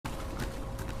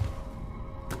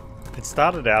It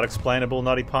started out explainable,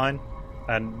 Naughty Pine,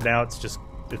 and now it's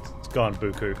gone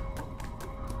buku.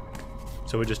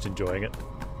 So we're just enjoying it.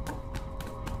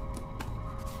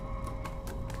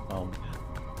 Oh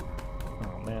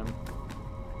man.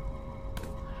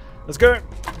 Let's go!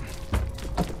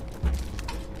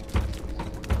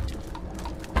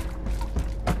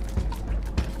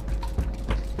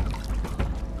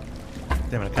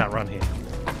 Damn it, I can't run here.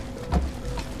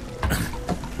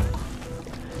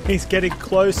 He's getting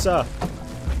closer.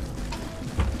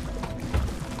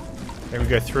 Can we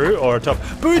go through or top?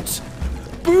 Boots!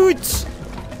 Boots!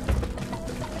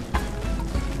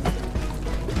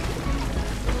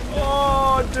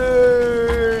 Oh,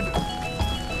 dude!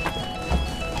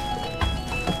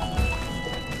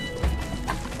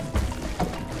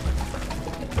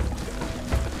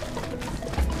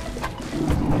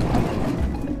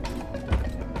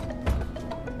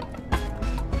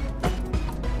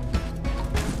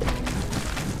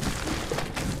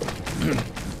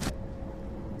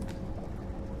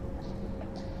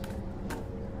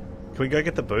 Can we go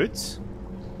get the boots?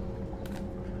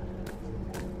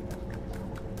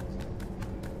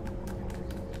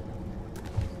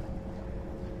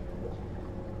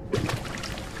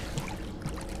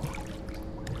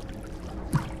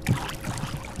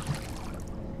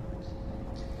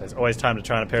 There's always time to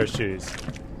try on a pair of shoes.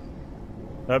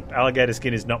 Nope, alligator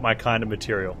skin is not my kind of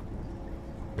material.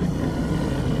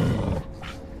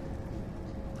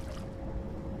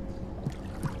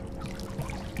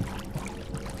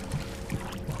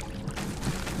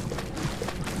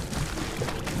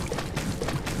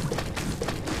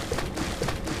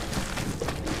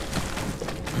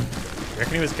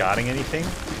 Reckon he was guarding anything?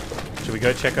 Should we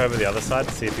go check over the other side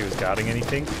to see if he was guarding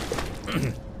anything?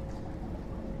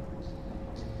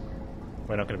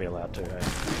 We're not going to be allowed to, eh?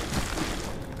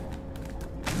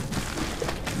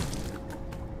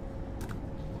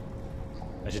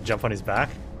 I should jump on his back.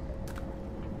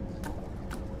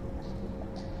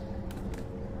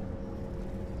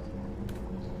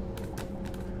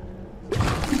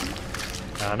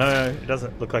 No, it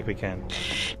doesn't look like we can.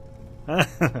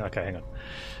 Okay, hang on.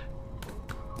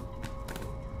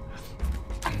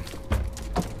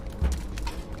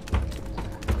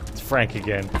 It's Frank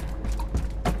again.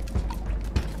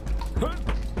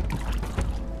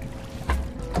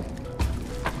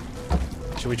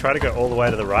 Should we try to go all the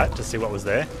way to the right to see what was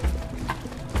there?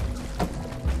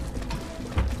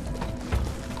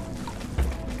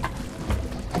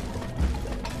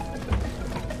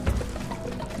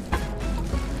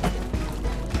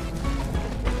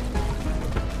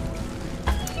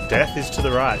 Death is to the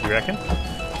right, you reckon?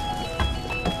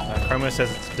 Chromo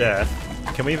says it's death.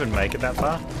 Can we even make it that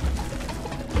far?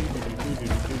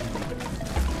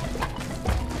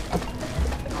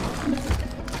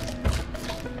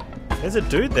 There's a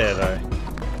dude there, though.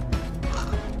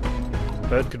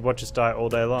 Bird could watch us die all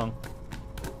day long.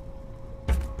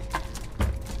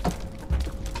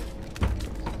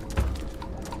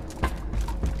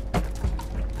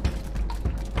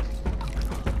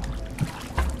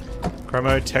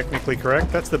 Chromo, technically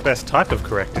correct. That's the best type of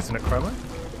correct, isn't it, Chromo?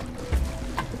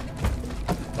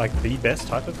 Like the best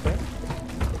type of correct?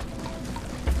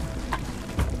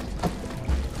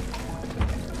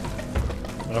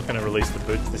 We're not going to release the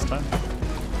boots this time.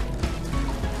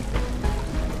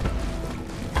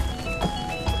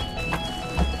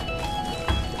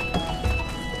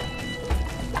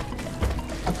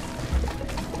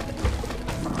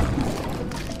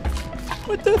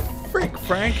 What the frick,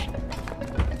 Frank?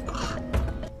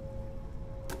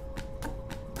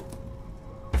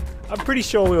 I'm pretty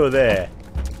sure we were there.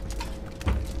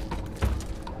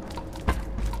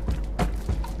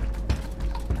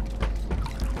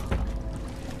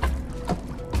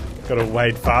 Gotta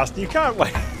wade fast. You can't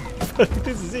wait.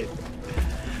 This is it.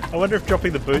 I wonder if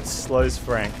dropping the boots slows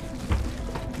Frank.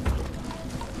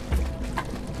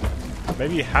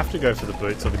 Maybe you have to go for the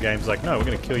boots, or the game's like, no, we're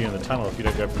gonna kill you in the tunnel if you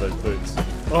don't go for those boots.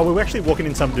 Oh, we're actually walking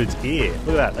in some dude's ear.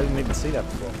 Look at that. I didn't even see that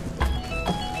before.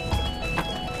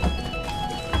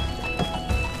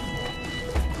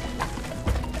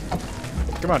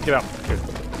 Come on, get up. Good.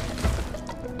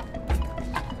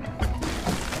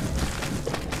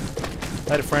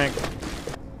 Later, Frank.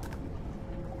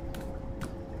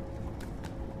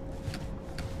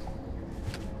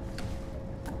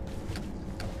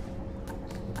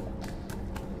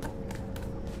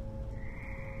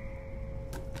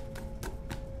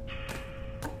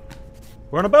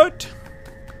 We're on a boat.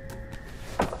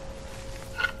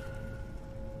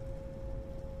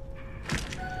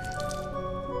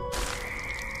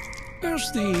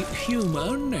 As the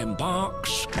human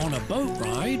embarks on a boat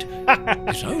ride,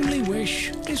 his only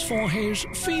wish is for his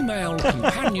female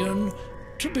companion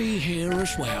to be here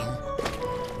as well.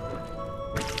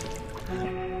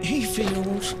 He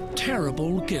feels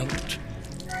terrible guilt.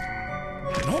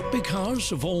 Not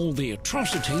because of all the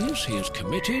atrocities he has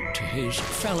committed to his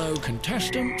fellow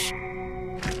contestants,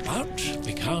 but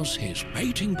because his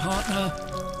mating partner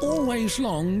always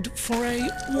longed for a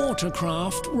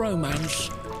watercraft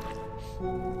romance.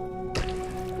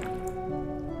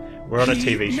 We're on a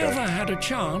TV He show. never had a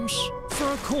chance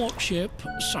for a courtship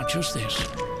such as this.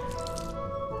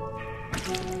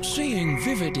 Seeing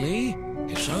vividly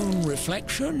his own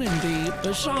reflection in the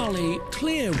bizarrely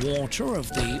clear water of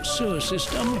the sewer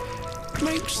system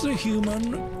makes the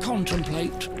human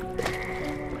contemplate.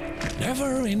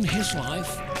 Never in his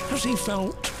life has he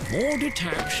felt more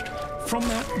detached from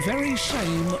that very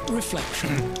same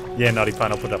reflection. Yeah, Naughty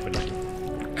Pun, I'll put up with you.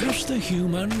 As the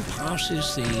human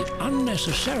passes the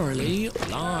unnecessarily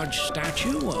large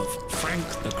statue of Frank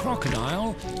the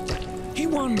Crocodile, he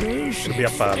wonders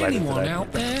if anyone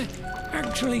out there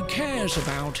actually cares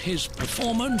about his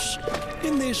performance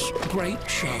in this great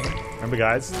show. Remember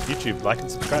guys, YouTube, like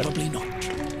and subscribe. Probably not.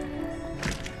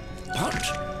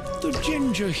 But the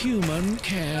ginger human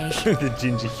cares. The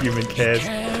ginger human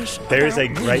cares. There is a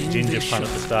great ginger pun at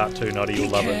the start too, Naughty, you'll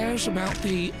love it. He cares about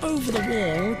the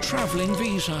over-the-wall travelling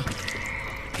visa.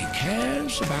 He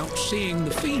cares about seeing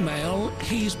the female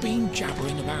he's been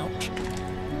jabbering about.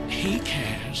 He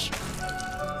cares.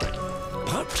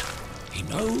 But he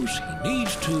knows he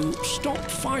needs to stop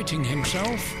fighting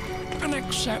himself and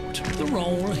accept the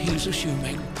role he's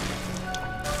assuming.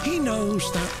 He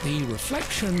knows that the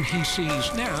reflection he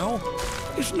sees now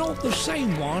is not the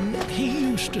same one he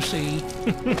used to see.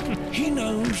 He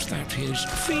knows that his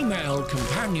female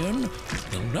companion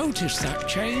will notice that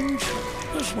change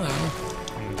as well.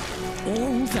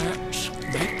 All that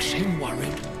makes him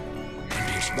worried, and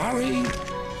his worry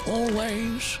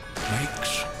always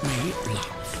makes me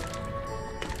laugh.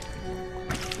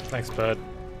 Thanks, Bird.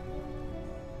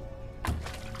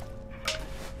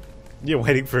 You're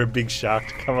waiting for a big shark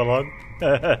to come along?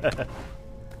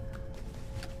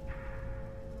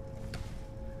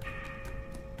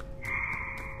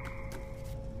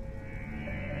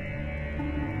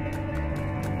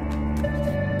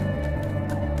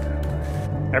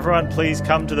 Everyone, please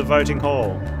come to the voting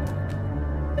hall.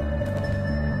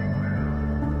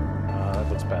 That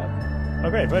looks bad.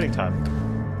 Oh great, voting time.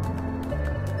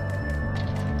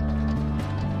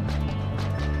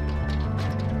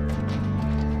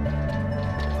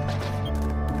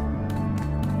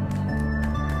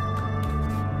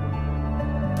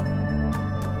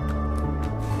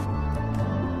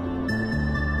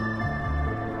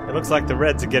 It looks like the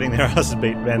Reds are getting their asses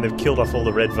beat, man. They've killed off all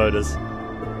the Red voters.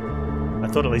 I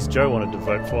thought at least Joe wanted to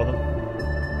vote for them.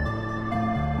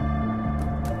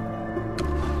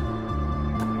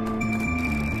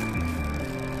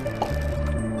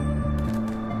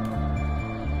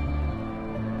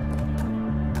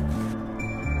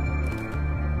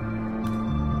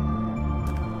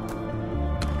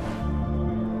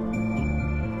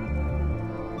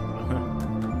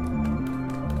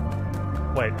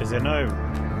 Wait, is there no...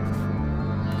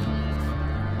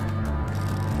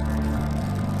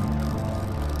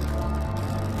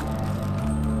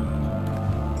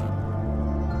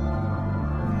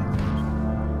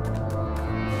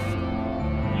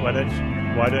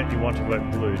 Why don't you want to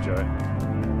vote blue, Joe?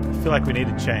 I feel like we need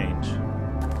a change.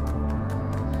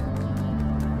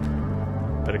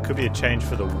 But it could be a change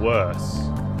for the worse.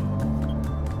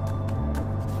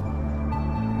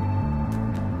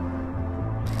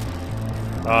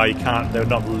 Oh, you can't. They're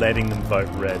not letting them vote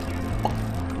red.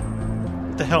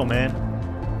 What the hell, man?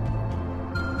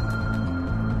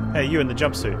 Hey, you in the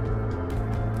jumpsuit.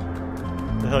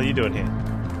 What the hell are you doing here?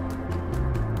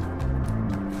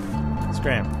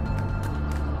 Scram.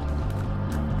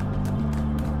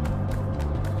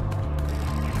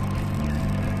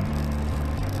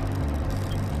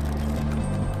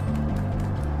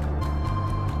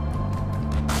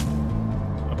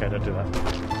 Okay, don't do that.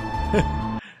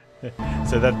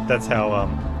 So that's how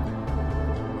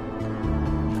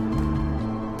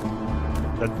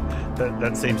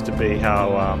that seems to be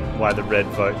how why the red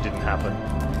vote didn't happen.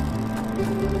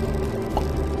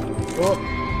 Oh,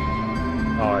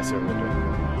 I see what we're doing.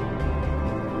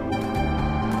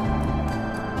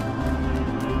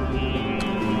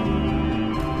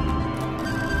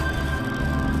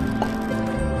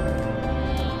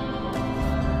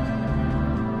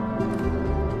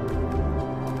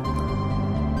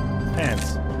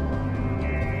 Panz.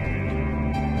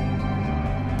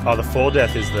 Oh, the fall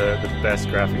death is the best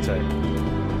graphics, eh?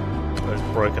 Those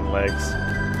broken legs.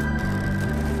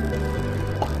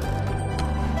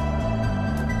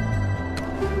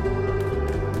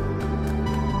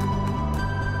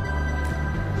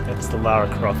 That's the Lara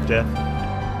Croft death.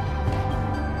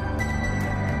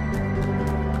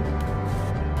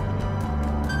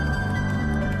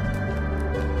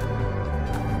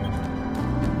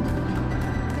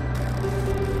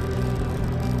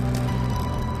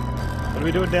 What are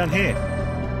we doing down here?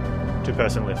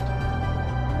 Two-person lift.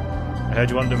 I heard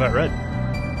you wanted to vote red.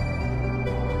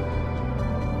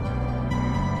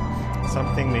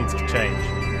 Something needs to change.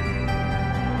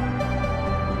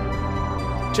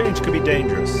 Change could be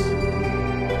dangerous.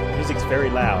 Music's very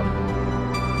loud.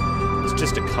 It's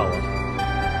just a colour.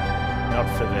 Not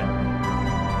for them.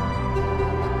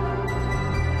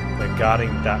 They're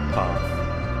guarding that path.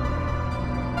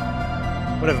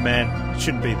 Whatever, man. It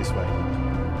shouldn't be this way.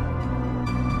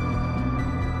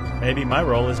 Maybe my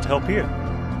role is to help you.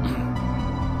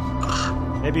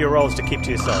 Maybe your role is to keep to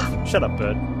yourself. Shut up,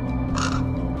 bird.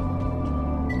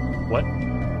 What?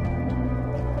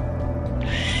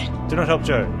 Do not help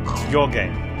Joe. It's your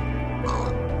game.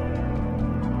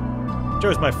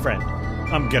 Joe's my friend.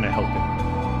 I'm gonna help him.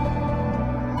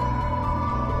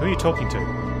 Who are you talking to?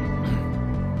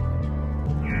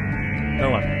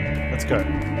 No one. Let's go.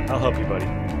 I'll help you, buddy.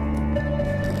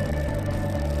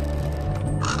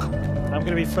 I'm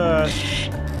gonna be first.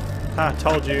 Ha,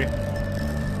 told you.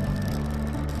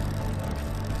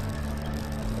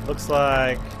 Looks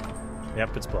like...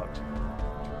 Yep, it's blocked.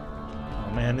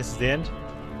 Oh man, this is the end.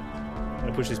 I'm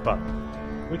gonna push this button.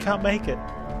 We can't make it.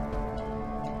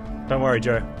 Don't worry,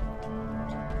 Joe.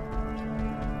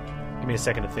 Give me a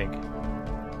second to think.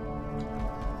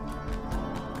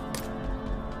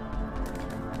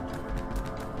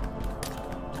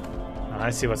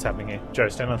 I see what's happening here. Joe,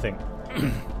 stand on the thing.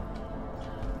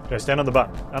 Joe, stand on the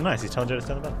button. Oh nice, he's telling Joe to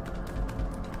stand on the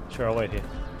button. Sure, I'll wait here.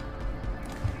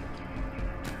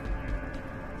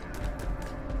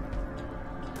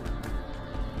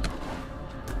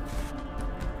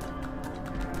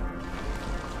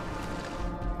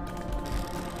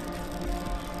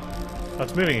 Oh,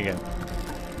 it's moving again.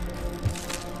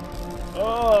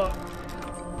 Oh!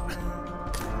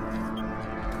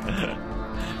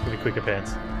 Give me quicker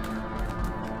pants.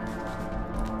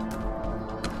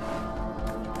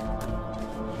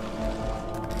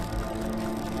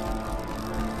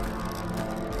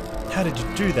 How did you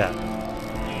do that?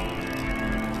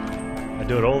 I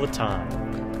do it all the time.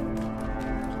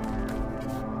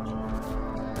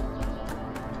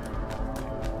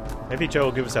 Maybe Joe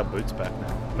will give us our boots back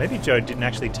now. Maybe Joe didn't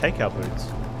actually take our boots.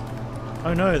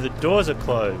 Oh no, the doors are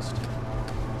closed.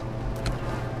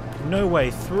 No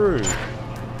way through.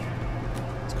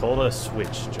 It's called a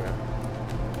switch, Joe.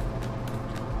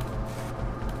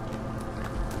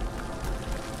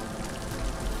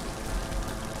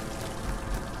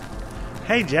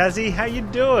 Hey Jazzy, how you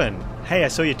doing? Hey, I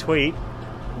saw your tweet.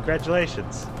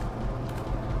 Congratulations.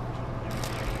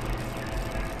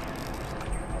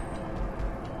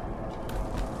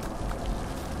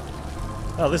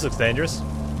 Oh, this looks dangerous.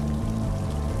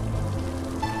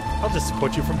 I'll just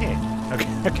support you from here. Okay,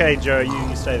 okay, Joe,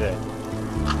 you stay there.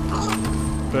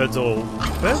 Bird's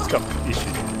got issues.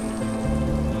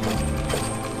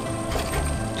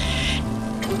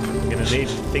 You're gonna need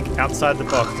to think outside the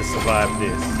box to survive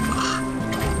this.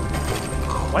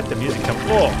 Why'd the music come?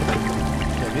 Oh!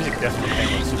 The music definitely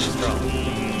came on super strong.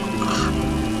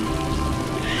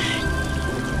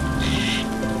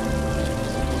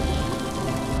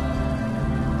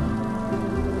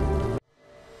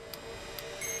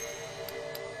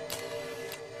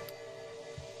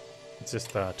 Let's just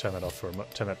turn that off for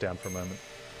turn that down for a moment.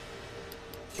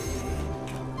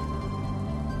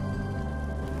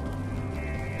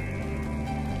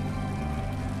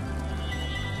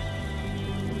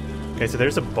 Okay, so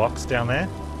there's a box down there.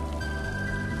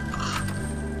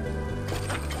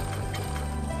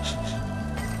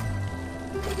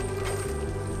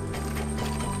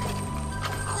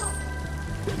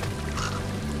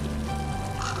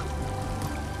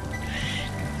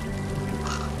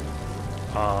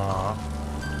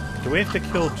 Do we have to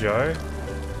kill Joe?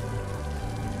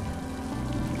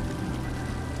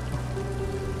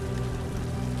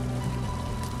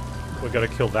 We've got to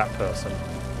kill that person.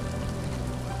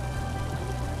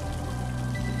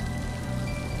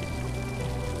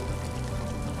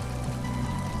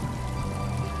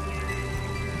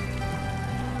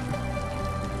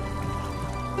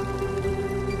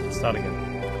 Start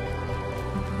again.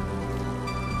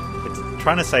 It's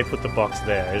trying to say put the box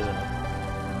there, isn't it?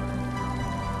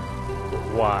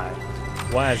 Why?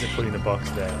 Why is it putting the box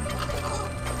there?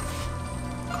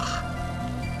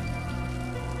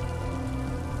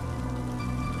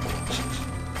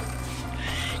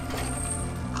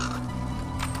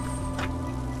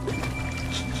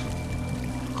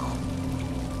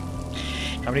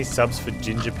 How many subs for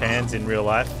Ginger Panz in real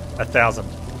life? 1,000.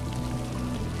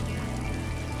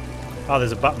 Oh,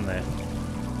 there's a button there.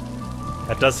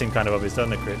 That does seem kind of obvious,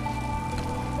 doesn't it, Crit?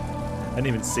 I didn't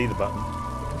even see the button.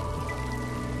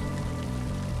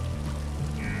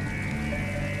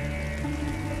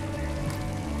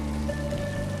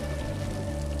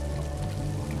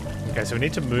 Okay, so we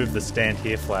need to move the stand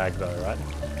here flag though, right?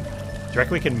 Do you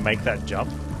reckon we can make that jump?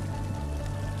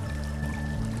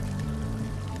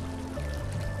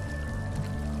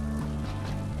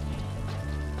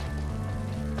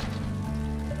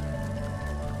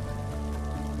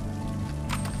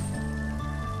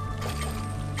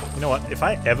 You know what? If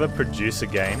I ever produce a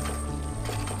game,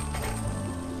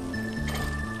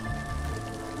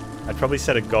 I'd probably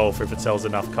set a goal for if it sells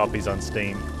enough copies on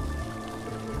Steam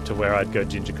to where I'd go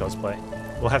Ginger cosplay.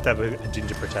 We'll have to have a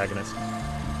Ginger protagonist.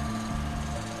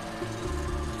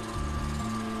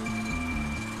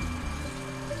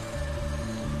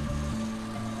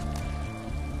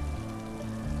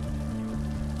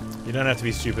 You don't have to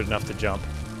be stupid enough to jump.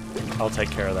 I'll take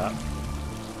care of that.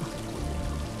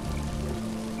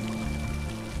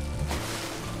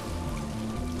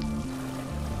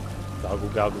 Gargle,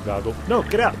 gargle, gargle. No,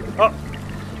 get out! Oh!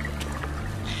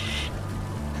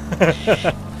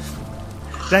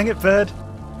 Dang it, bird!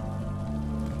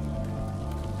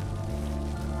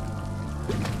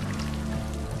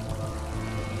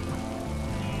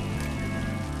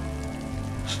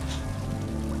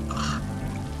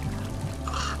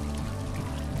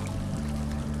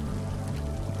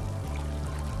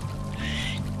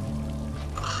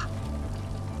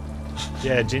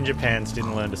 Yeah, Ginger Panz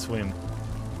didn't learn to swim.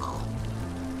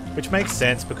 Which makes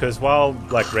sense because while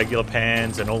like regular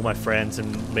Panz and all my friends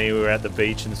and me were at the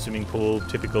beach in the swimming pool,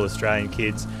 typical Australian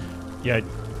kids, you know,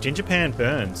 Ginger Pan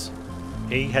burns.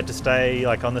 He had to stay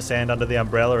like on the sand under the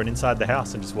umbrella and inside the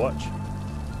house and just watch.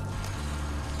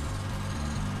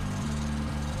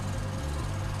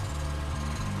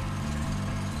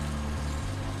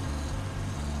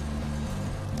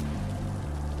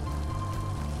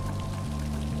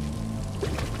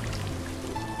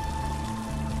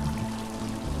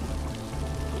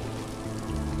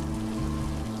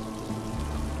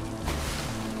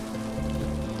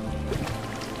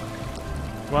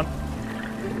 Come on.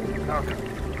 Okay.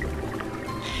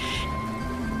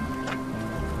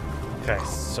 Okay,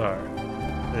 so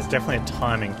there's definitely a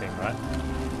timing thing, right?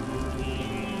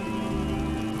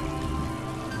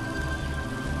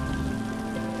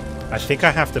 I think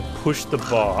I have to push the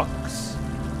box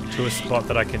to a spot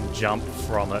that I can jump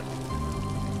from it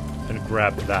and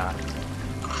grab that.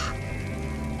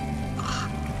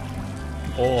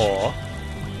 Or...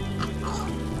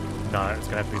 no, it's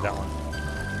gonna have to be that one.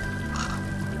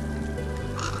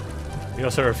 He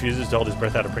also refuses to hold his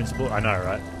breath out of principle. I know,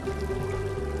 right?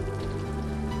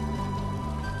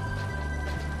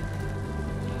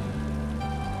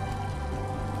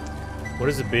 What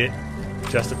is the bit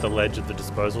just at the ledge of the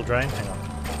disposal drain? Hang on.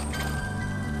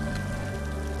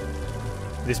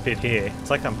 This bit here,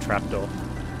 it's like I'm trapdoor.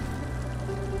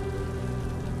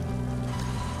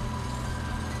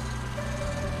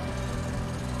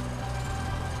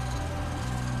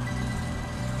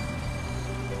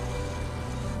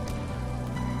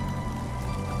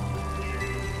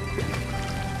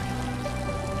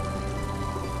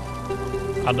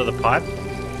 Under the pipe?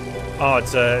 Oh,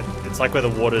 it's like where the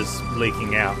water's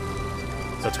leaking out.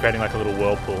 So it's creating like a little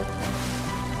whirlpool.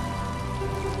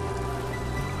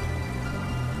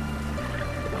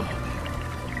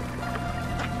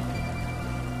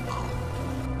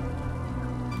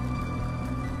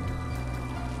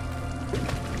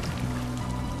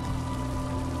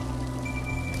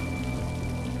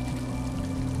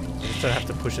 I just don't have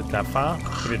to push it that far.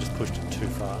 Maybe I just pushed it too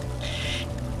far.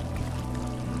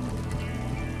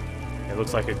 It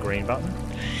looks like a green button.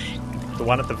 The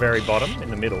one at the very bottom, in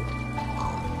the middle.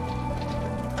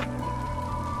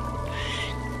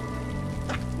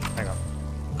 Hang on.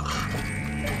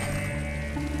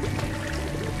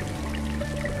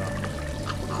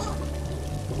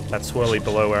 That's swirly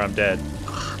below where I'm dead.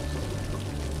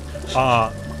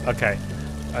 Ah, okay.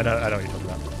 I know what you're talking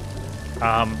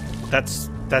about.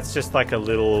 That's just like a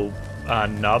little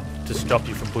nub to stop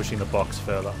you from pushing the box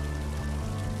further.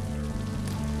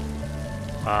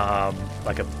 I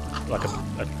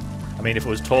mean, if it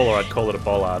was taller, I'd call it a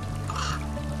bollard.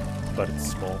 But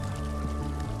it's small.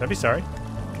 Don't be sorry.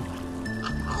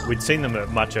 We'd seen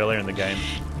them much earlier in the game.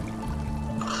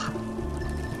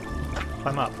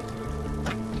 Climb up.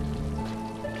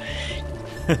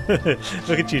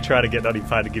 Look at you trying to get Naughty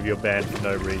Pine to give you a ban for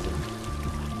no reason.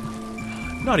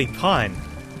 Naughty Pine!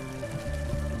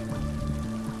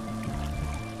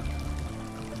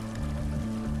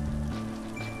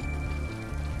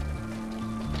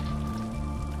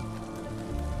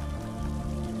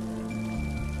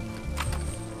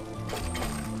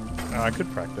 I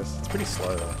could practice. It's pretty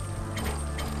slow though.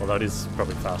 Although it is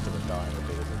probably faster than dying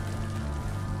repeatedly.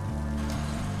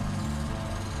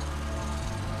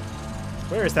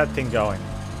 Where is that thing going?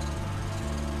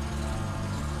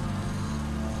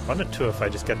 I wonder too if I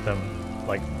just get them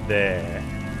like there.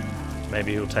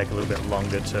 Maybe it'll take a little bit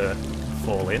longer to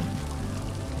fall in.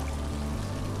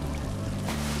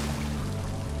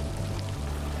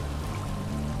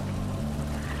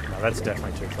 No, that's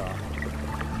definitely too far.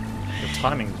 The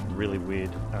timing's really weird.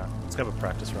 Let's have a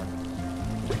practice run.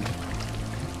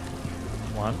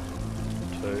 1,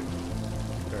 2,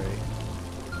 3,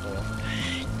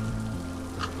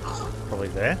 4. Probably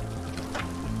there.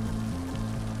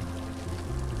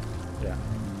 Yeah.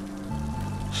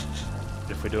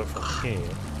 If we do it from here.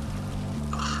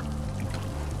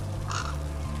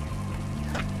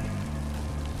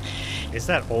 Is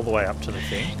that all the way up to the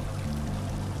thing?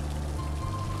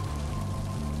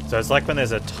 So it's like when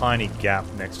there's a tiny gap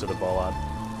next to the bollard.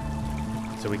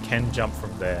 So we can jump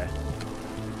from there.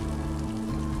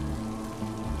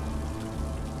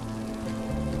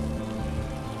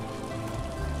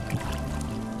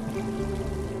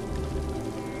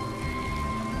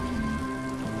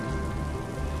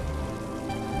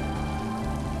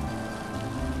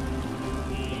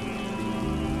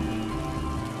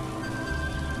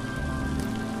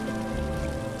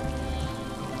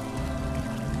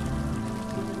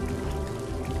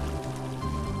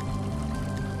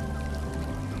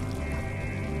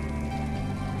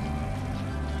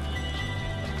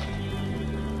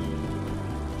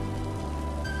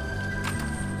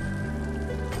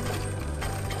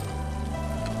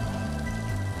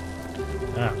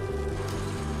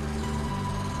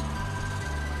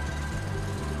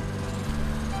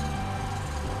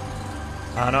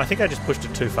 No, I think I just pushed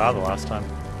it too far the last time.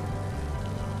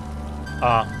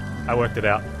 I worked it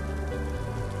out.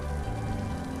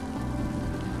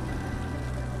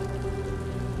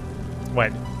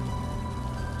 Wait.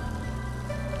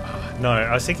 No,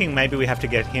 I was thinking maybe we have to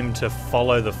get him to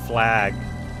follow the flag,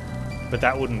 but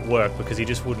that wouldn't work because he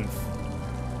just wouldn't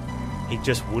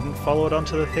follow it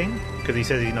onto the thing because he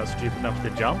says he's not stupid enough to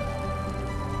jump.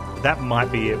 But that might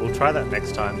be it. We'll try that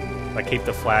next time. Like keep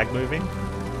the flag moving.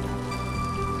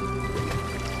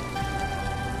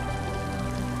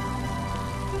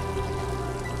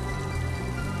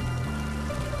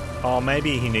 Oh,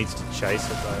 maybe he needs to chase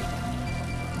it though.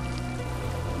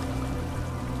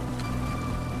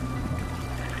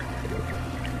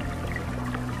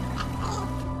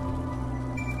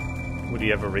 Would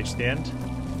he ever reach the end?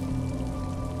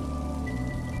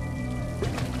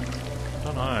 I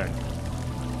don't know.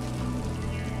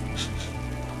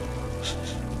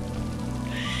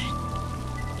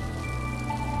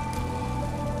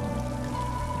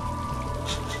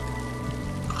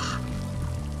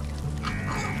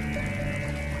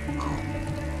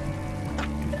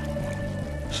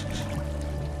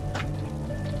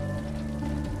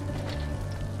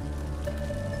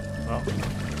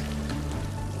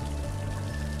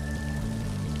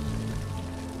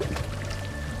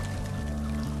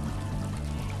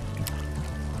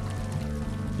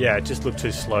 Yeah, it just looked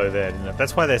too slow there, didn't it?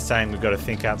 That's why they're saying we've got to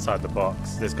think outside the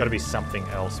box. There's got to be something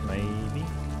else, maybe?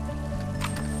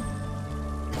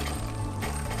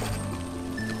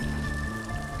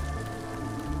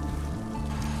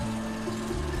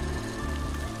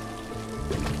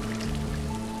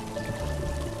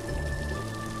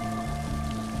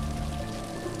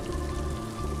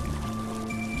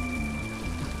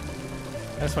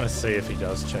 I just want to see if he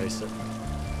does chase it.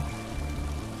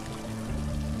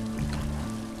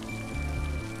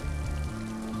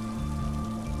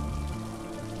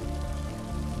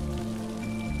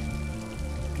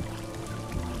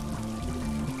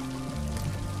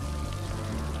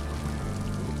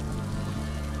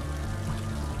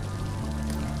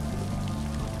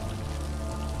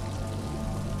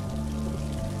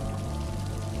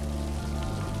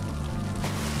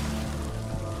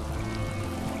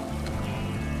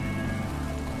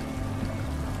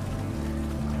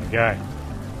 Go.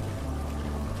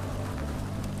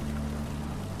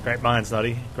 Great minds,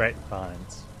 Noddy. Great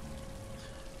minds.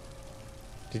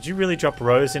 Did you really drop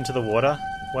Rose into the water?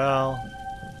 Well,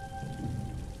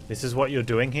 this is what you're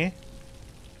doing here?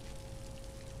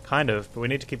 Kind of, but we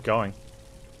need to keep going.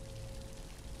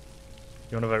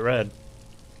 You want to vote red?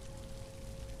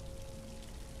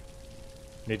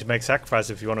 You need to make sacrifice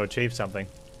if you want to achieve something.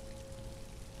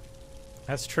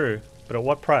 That's true, but at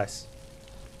what price?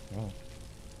 Oh.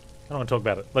 I don't want to talk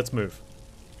about it. Let's move.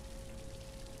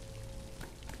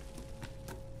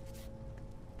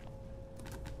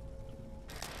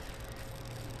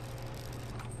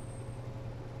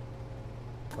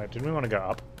 Wait, didn't we want to go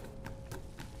up?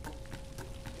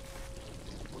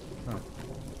 Oh.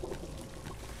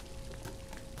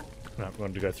 No, we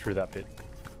wanted to go through that bit.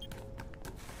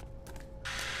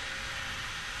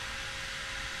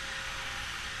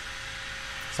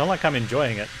 It's not like I'm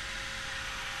enjoying it.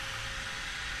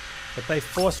 But they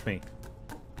forced me.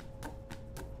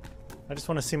 I just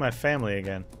want to see my family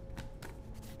again.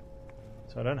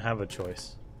 So I don't have a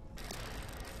choice.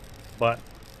 But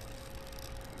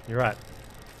you're right.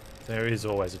 There is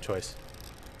always a choice.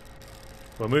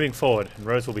 We're moving forward, and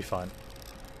Rose will be fine.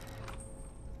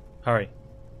 Hurry.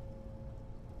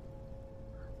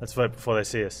 Let's vote before they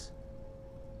see us.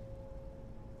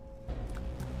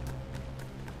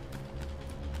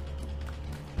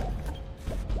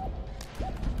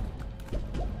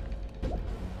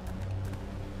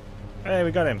 Hey,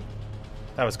 we got him.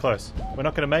 That was close. We're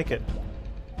not going to make it.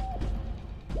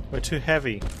 We're too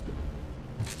heavy.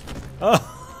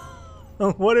 Oh!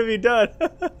 What have you done?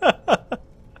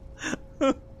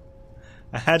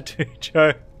 I had to,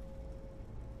 Joe.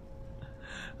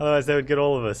 Otherwise they would get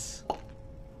all of us.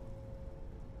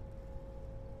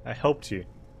 I helped you.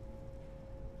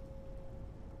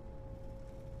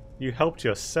 You helped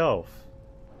yourself.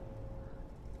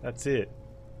 That's it.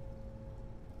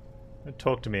 Don't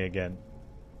talk to me again.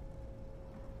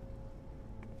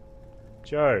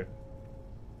 Joe.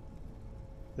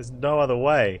 There's no other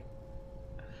way.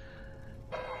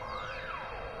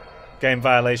 Game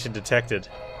violation detected.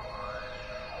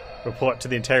 Report to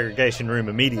the interrogation room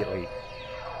immediately.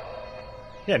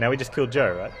 Yeah, now we just killed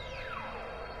Joe, right?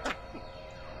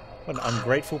 What an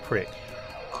ungrateful prick.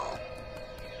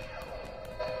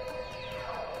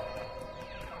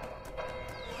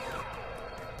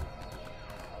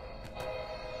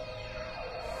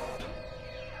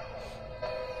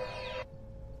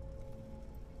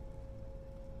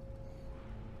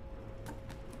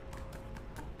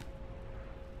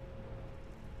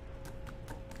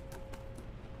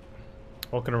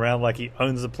 Walking around like he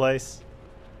owns the place.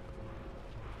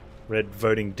 Red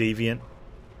voting deviant.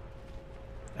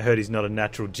 I heard he's not a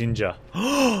natural ginger.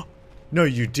 No,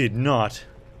 you did not.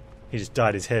 He just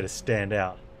dyed his hair to stand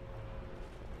out.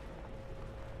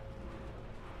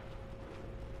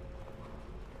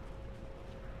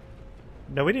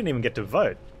 No, we didn't even get to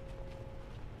vote.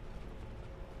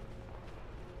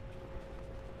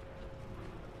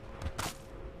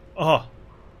 Oh.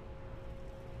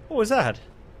 What was that?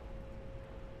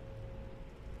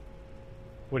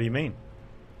 What do you mean?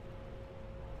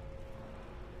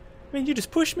 I mean, you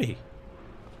just pushed me.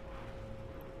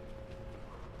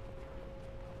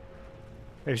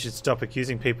 Maybe you should stop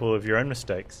accusing people of your own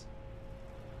mistakes.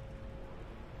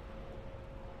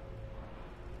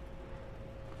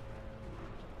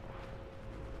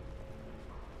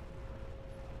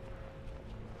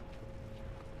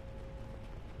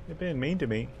 You're being mean to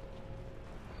me.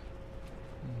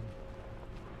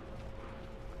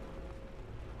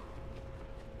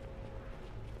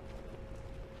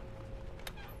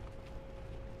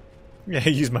 Yeah,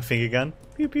 use my finger gun.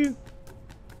 Pew pew.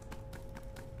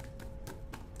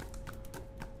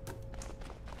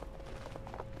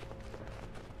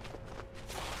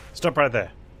 Stop right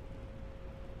there.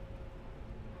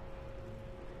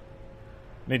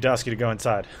 Need to ask you to go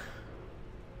inside.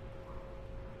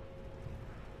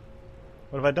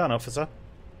 What have I done, officer?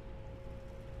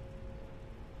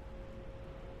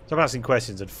 Stop asking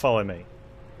questions and follow me.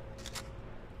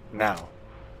 Now.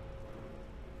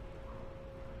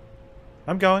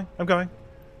 I'm going.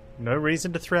 No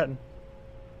reason to threaten.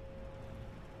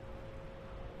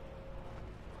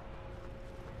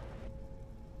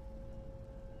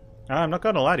 I'm not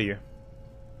going to lie to you.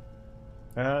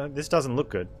 This doesn't look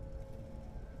good.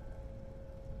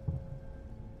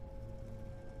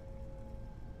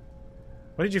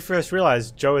 When did you first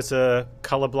realize Joe is a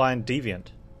colorblind deviant?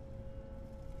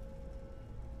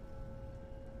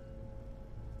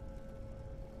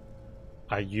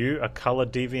 Are you a color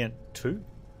deviant too?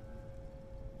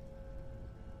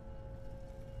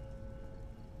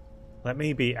 Let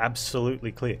me be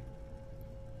absolutely clear.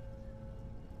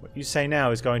 What you say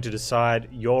now is going to decide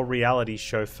your reality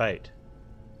show fate.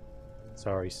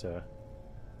 Sorry, sir.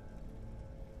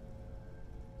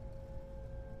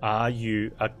 Are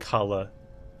you a color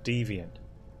deviant?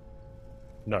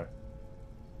 No.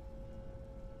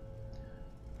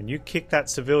 When you kicked that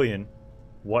civilian,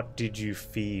 what did you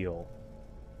feel?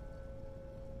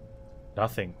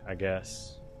 Nothing, I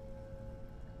guess.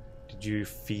 Did you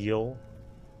feel?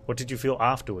 What did you feel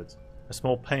afterwards? A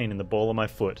small pain in the ball of my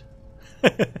foot.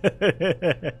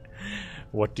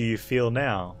 What do you feel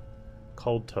now?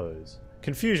 Cold toes.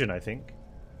 Confusion, I think.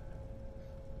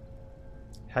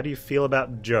 How do you feel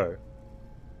about Joe?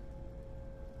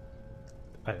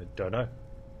 I don't know.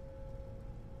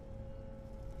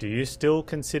 Do you still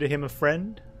consider him a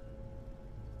friend?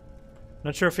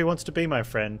 Not sure if he wants to be my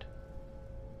friend.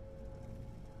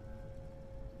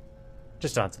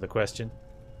 Just answer the question.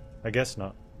 I guess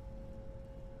not.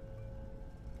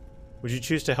 Would you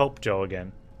choose to help Joe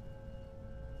again?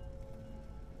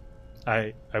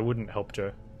 I wouldn't help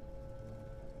Joe.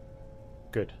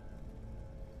 Good.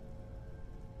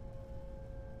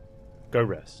 Go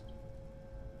rest.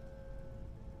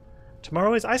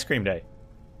 Tomorrow is ice cream day.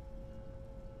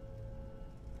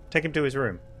 Take him to his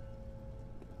room.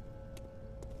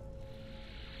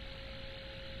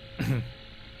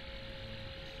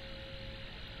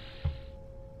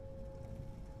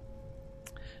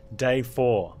 Day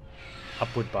 4.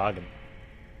 Upward bargain.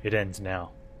 It ends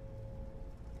now.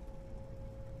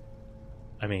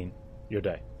 I mean, your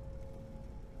day.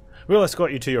 We'll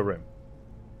escort you to your room.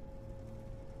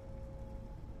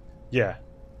 Yeah.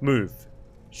 Move.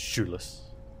 Shoeless.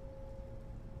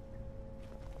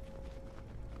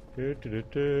 Do.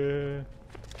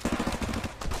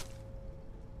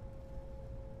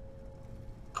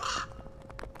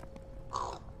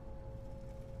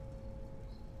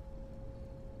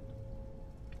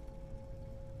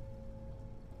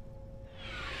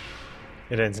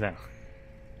 It ends now.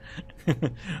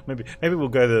 maybe we'll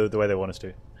go the way they want us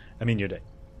to. I mean your day.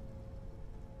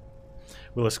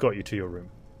 We'll escort you to your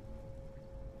room.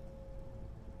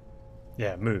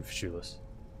 Yeah, move, shoeless.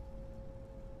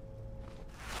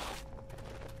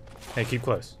 Hey, keep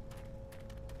close.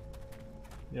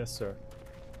 Yes, sir.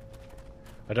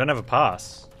 I don't have a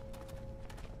pass.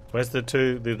 Where's the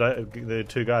two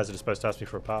guys that are supposed to ask me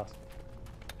for a pass?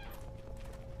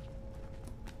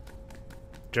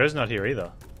 Joe's not here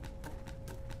either.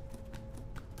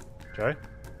 Joe?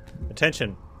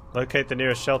 Attention! Locate the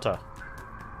nearest shelter.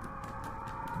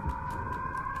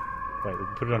 Wait, we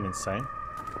can put it on insane?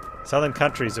 Southern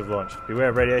countries have launched. Beware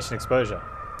of radiation exposure.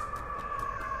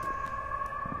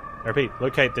 I repeat,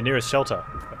 locate the nearest shelter.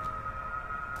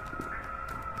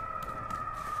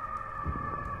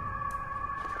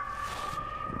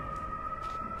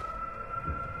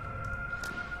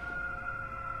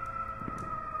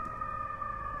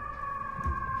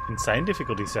 Insane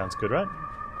difficulty sounds good, right?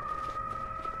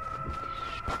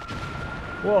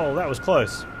 Whoa, that was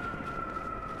close.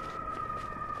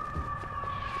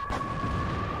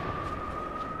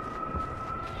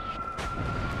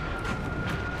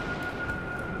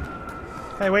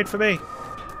 Hey, wait for me.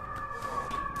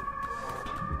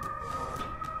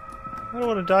 I don't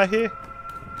want to die here.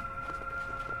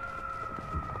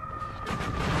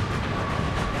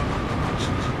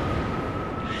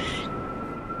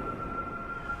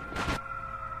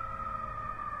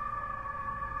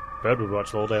 Bird would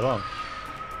watch all day long.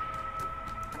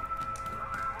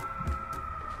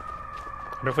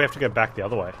 I wonder if we have to go back the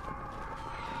other way.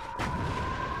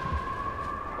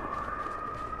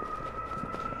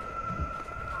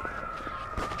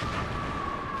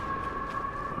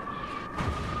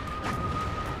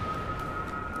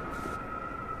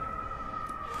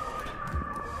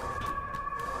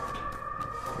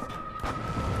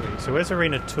 So where's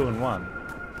Arena 2 and 1?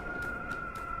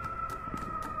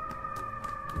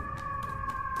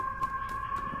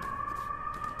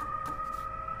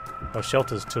 Oh,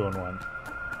 Shelter's 2 and 1.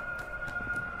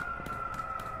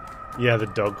 Yeah, the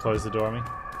dog closed the door on me.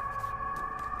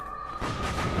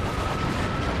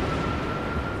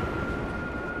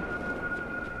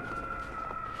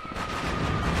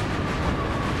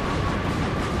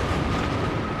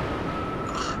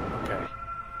 Okay.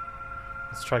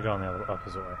 Let's try going the other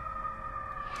opposite way.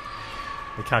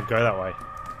 We can't go that way.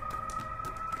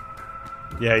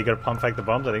 Yeah, you gotta pump fake the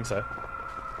bombs? I think so.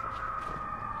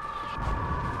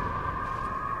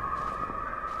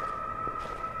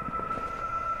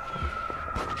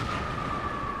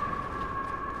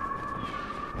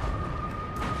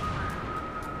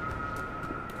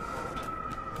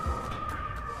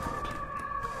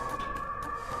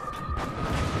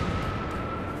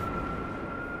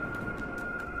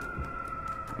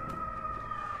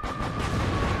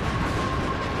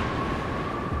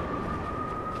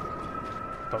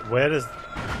 But where does...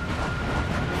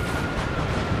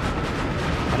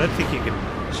 I don't think you can...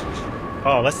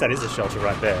 Oh, unless that is a shelter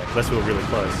right there. Unless we were really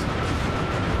close.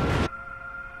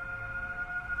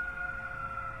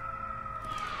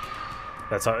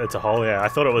 It's a hole, yeah. I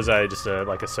thought it was just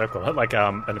like a circle. Like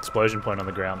an explosion point on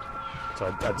the ground.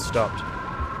 So I'd stopped.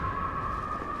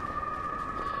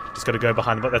 Just got to go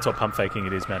behind the... That's what pump faking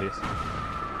it is, Mattias.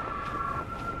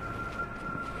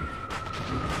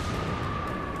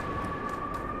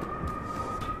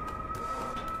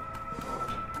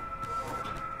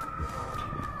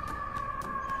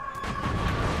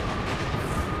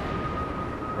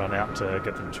 run out to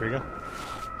get them to trigger.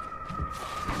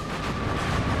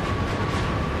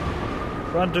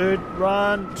 Run, dude,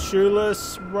 run!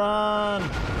 Shoeless, run!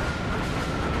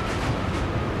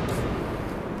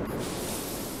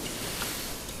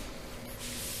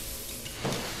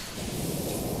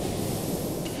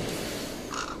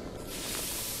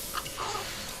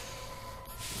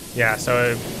 Yeah,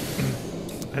 so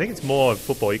I think it's more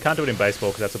football. You can't do it in baseball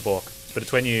because that's a balk. But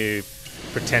it's when you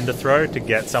pretend to throw to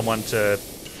get someone to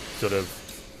sort of,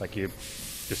 like you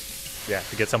just, yeah,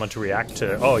 to get someone to react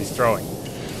to, oh, he's throwing.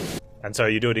 And so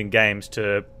you do it in games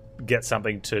to get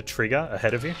something to trigger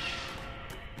ahead of you.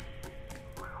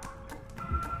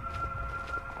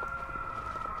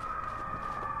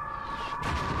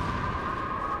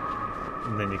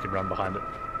 And then you can run behind it.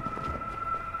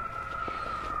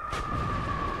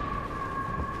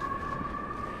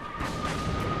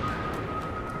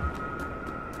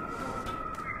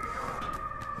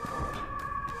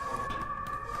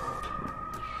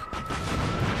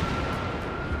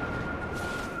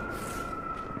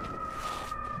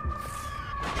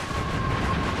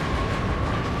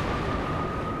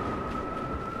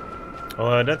 Oh,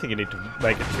 I don't think you need to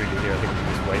make it trigger here. I think you can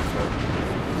just wait for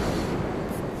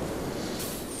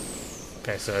it.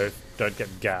 Okay, so don't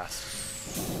get gassed.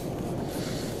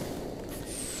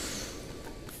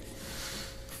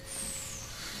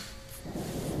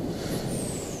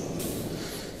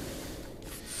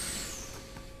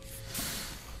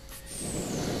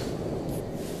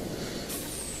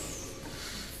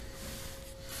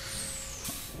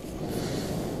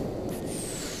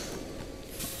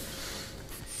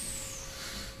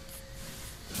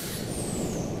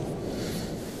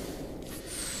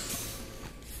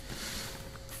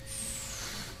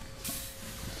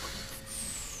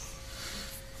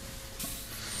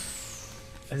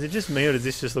 Is it just me, or does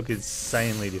this just look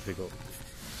insanely difficult?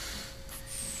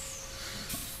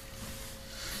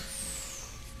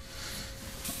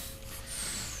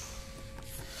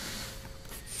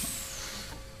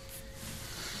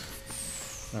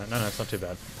 No, it's not too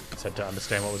bad. Just had to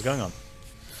understand what was going on.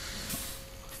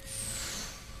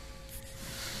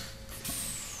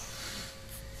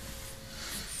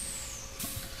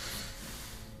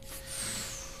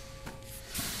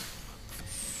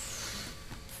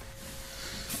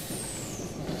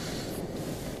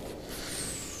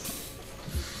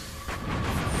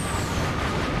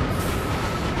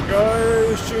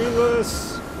 Go,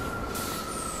 shoeless!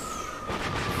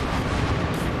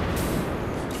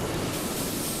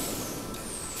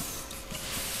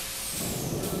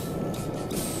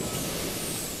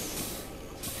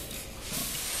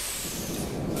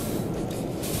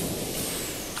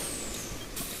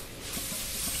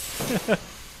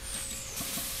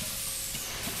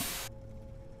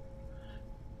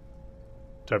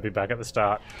 Don't be back at the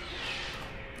start.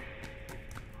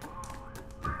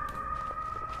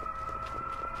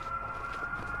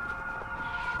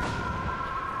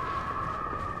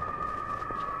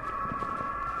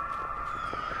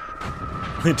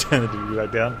 Turn it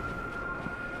back down.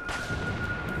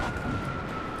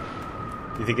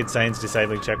 Do you think Insane's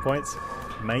disabling checkpoints?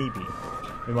 Maybe.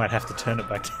 We might have to turn it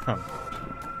back down.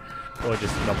 Or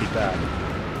just not be bad.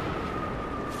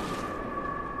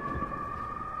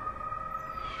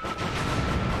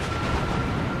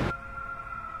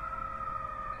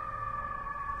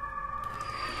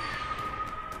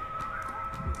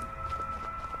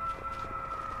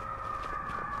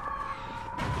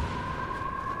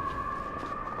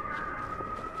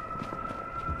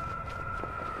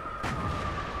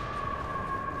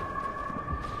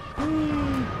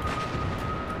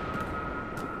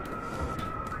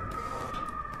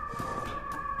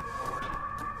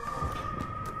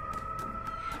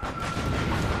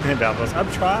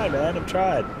 I'm trying, man. I'm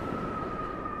trying.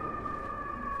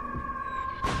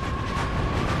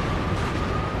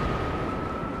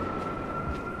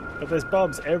 But there's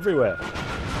bombs everywhere.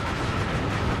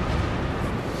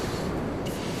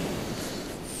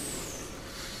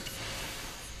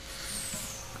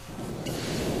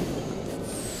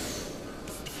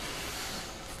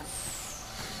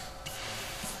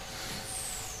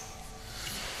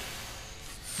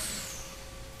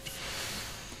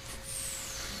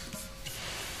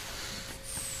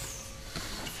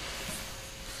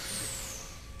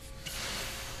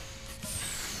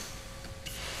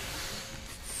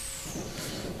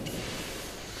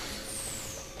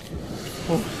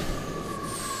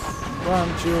 Run,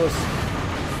 Jules.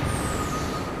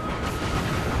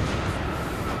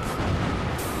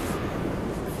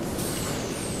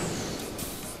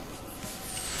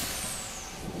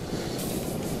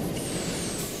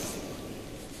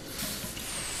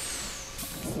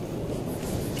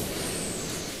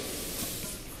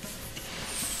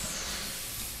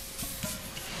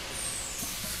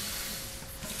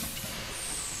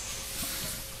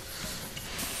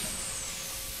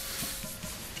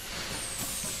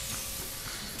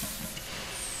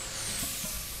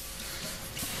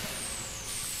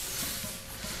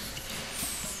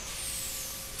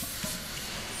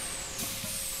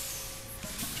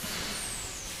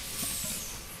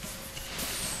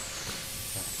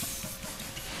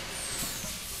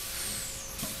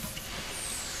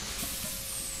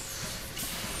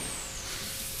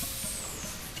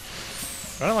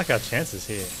 I don't like our chances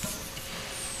here.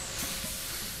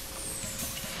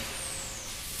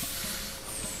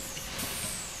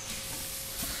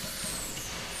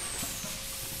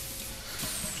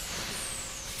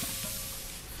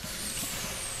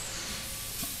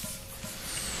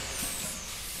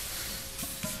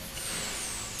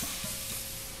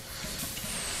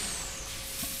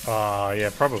 Oh, yeah,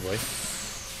 probably.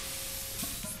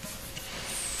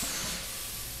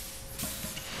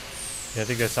 Yeah, I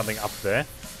think there's something up there.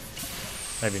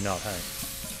 Maybe not, hey?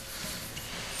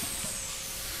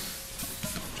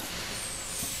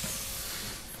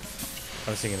 I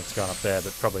was thinking it's gone up there,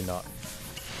 but probably not.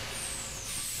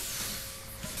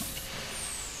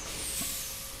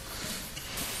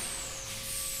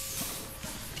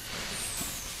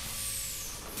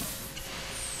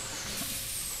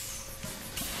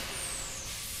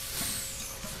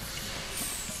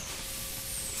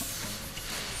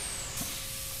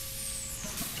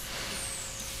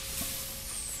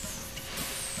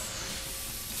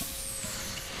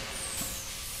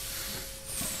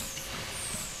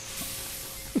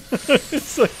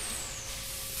 It's like...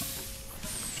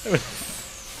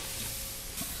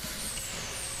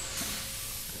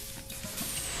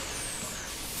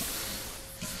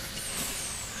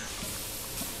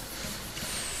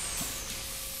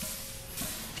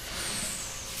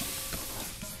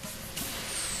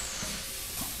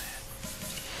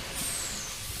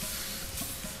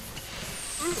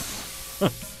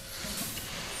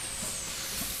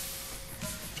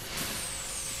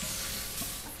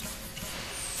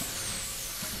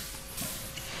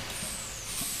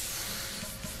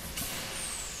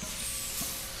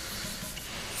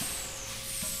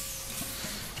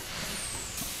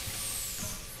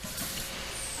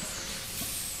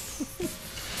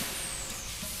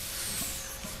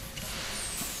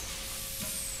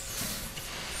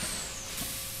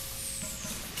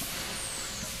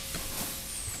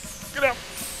 Get out!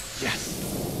 Yes!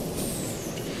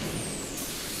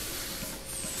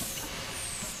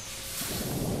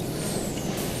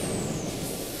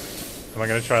 Am I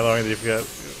going to try lowering the difficulty?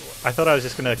 I thought I was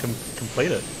just going to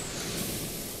complete it.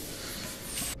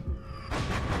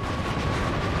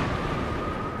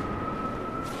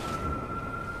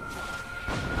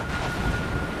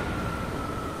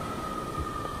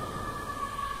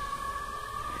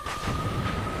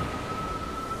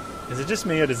 Is it just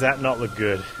me, or does that not look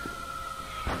good?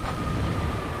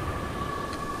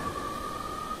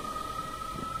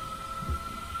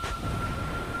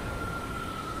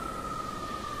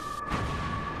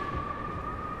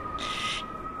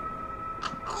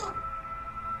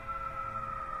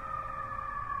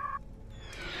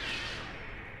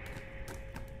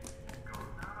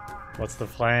 What's the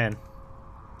plan?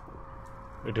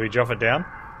 Do we drop it down?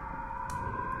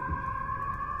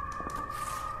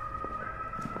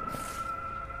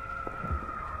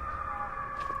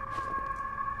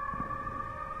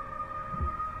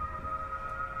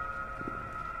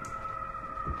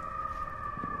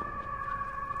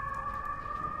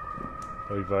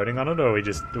 Are we voting on it, or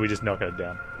do we just knock it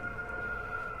down?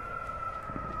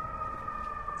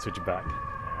 Switch it back.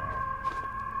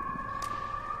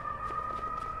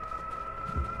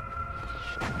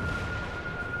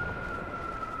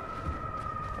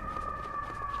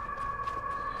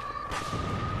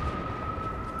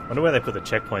 Wonder where they put the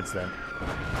checkpoints then.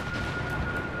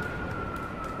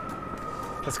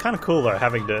 That's kind of cool though,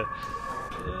 having to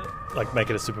like make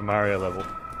it a Super Mario level.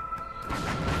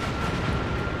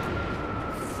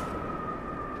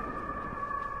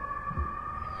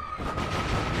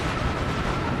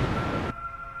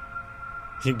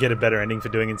 You get a better ending for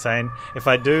doing insane. If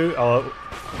I do, I'll...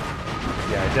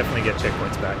 Yeah, I definitely get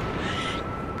checkpoints back.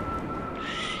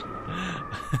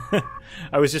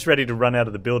 I was just ready to run out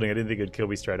of the building. I didn't think it'd kill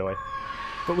me straight away.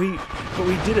 But we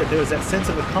did it. There was that sense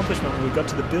of accomplishment when we got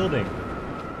to the building.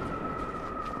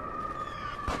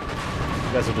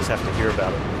 You guys will just have to hear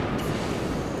about it.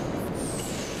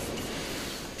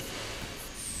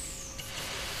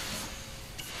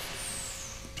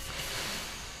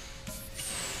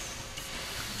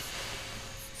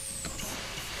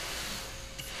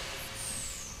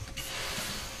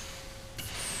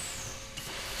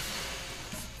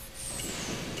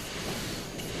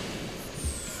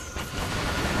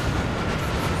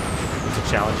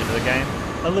 Challenge into the game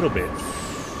a little bit.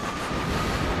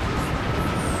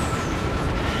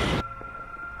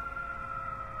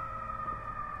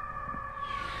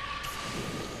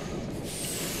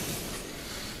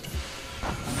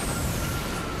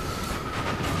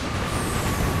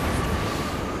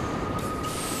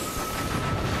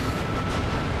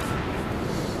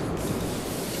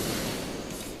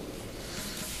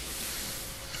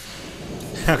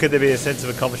 How could there be a sense of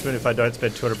accomplishment if I don't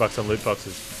spend $200 on loot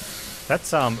boxes?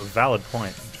 That's a valid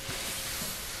point.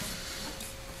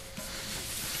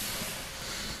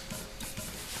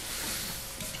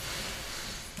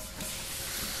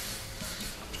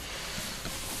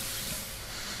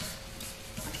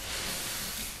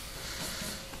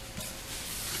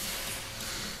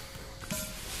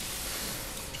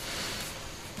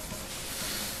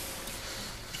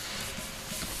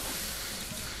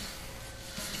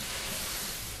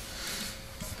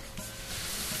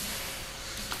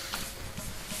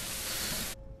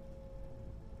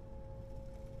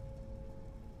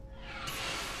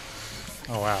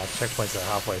 Oh wow, checkpoints are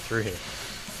halfway through here.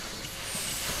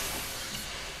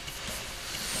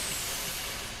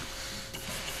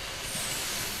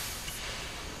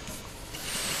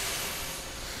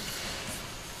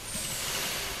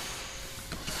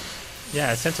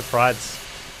 Yeah, a sense of pride's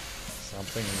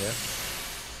something, I guess.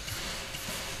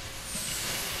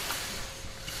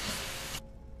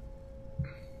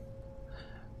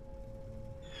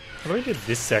 I already did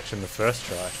this section the first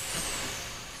try.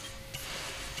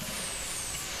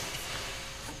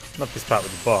 Not this part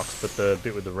with the box, but the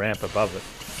bit with the ramp above it.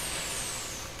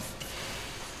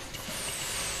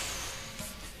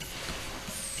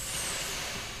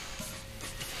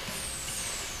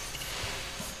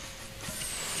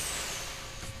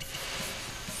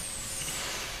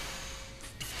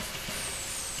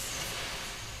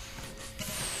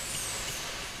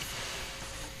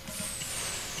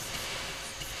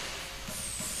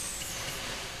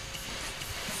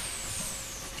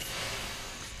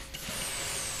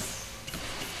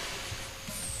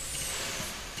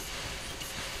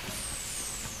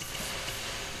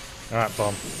 Alright,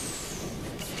 bomb.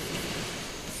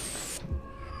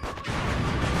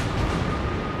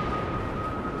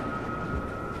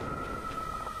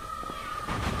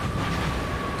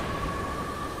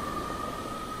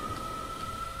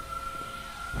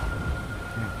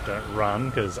 Don't run,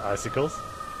 because icicles.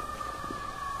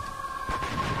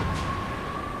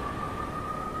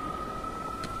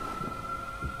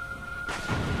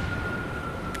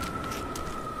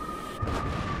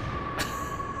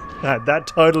 That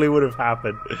totally would have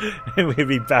happened, and we'd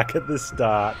be back at the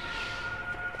start.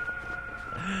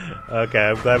 Okay,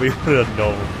 I'm glad we put it on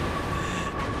normal.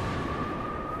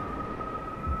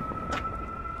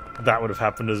 That would have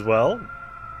happened as well.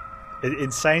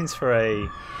 Insane's for a...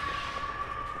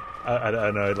 I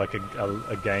don't know, like a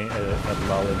game, a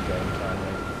lull in game time.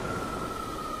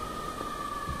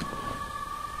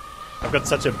 I've got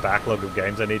such a backlog of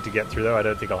games I need to get through though, I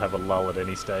don't think I'll have a lull at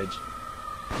any stage.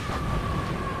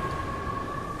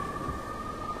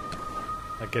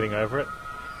 Like getting over it.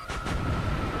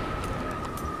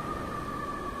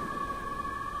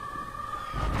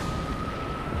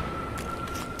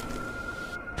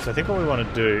 So I think what we want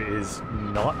to do is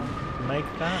not make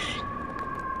that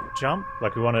jump.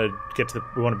 Like we want to get to the...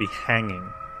 we want to be hanging.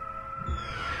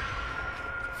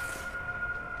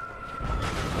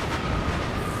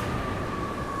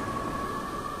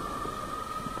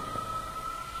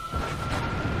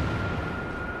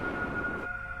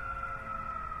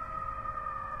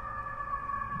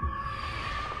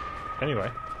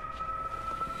 Anyway.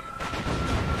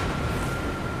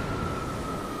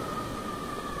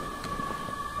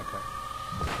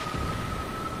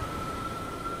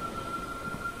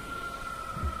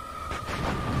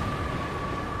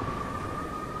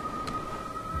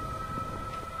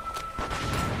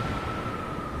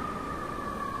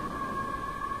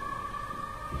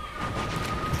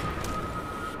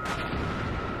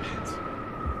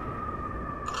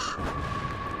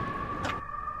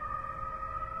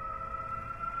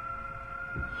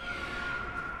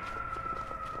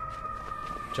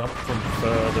 Jump from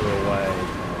further away.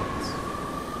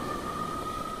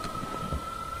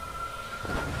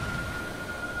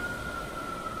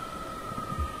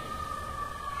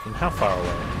 From how far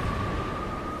away?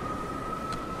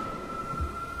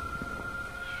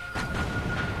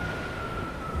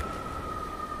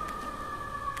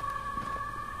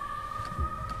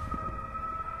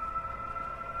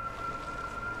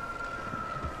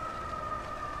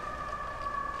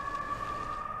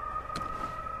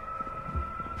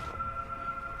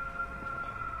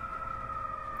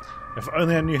 If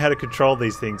only I knew how to control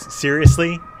these things.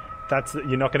 Seriously? That's...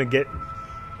 you're not going to get...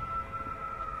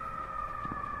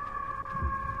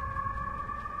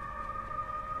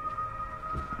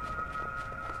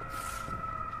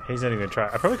 He's not even going to try.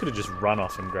 I probably could have just run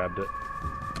off and grabbed it.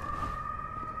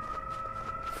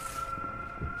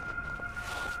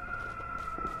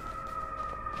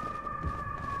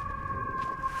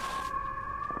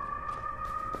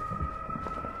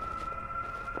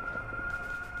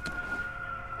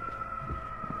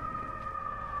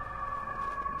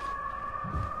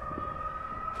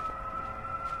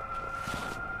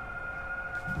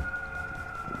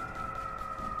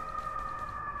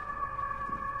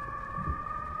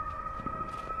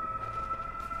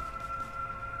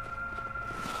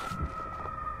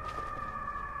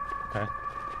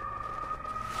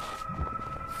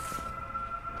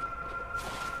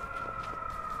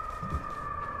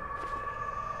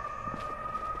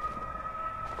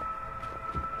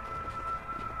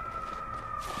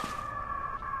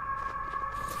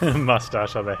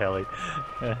 Mustache on the heli.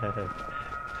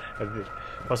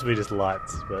 Possibly just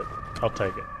lights, but I'll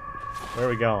take it. Where are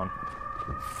we going?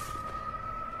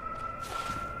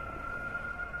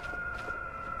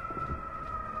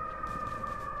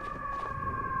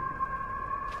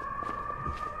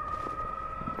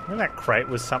 I think that crate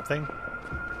was something.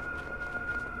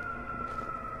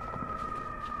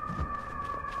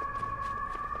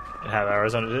 It had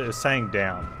arrows on it. It was saying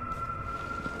down.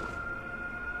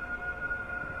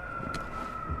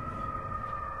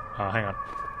 Oh, hang on.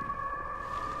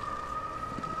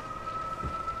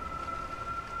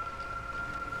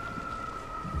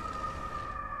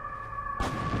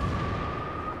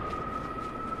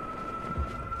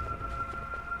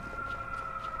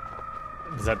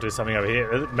 Does that do something over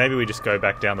here? Maybe we just go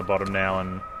back down the bottom now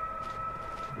and...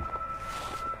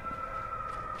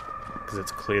 because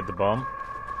it's cleared the bomb.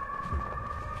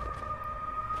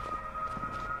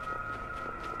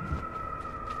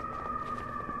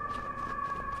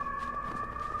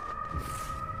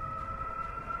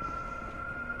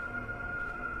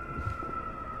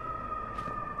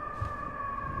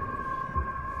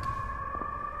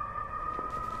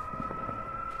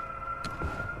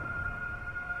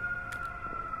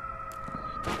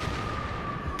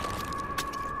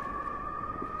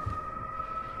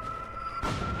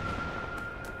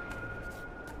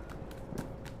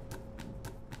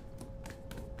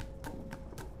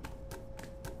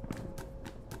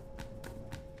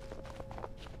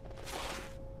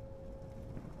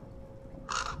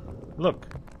 Look.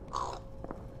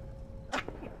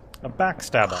 A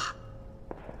backstabber.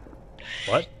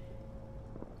 What?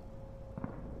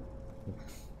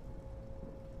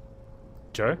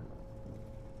 Joe?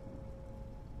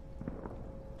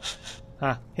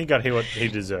 Huh, he got what he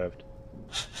deserved.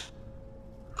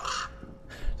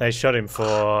 They shot him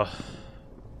for...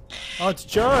 Oh, it's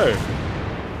Joe!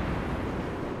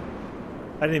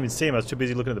 I didn't even see him, I was too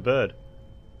busy looking at the bird.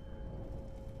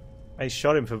 They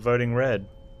shot him for voting red.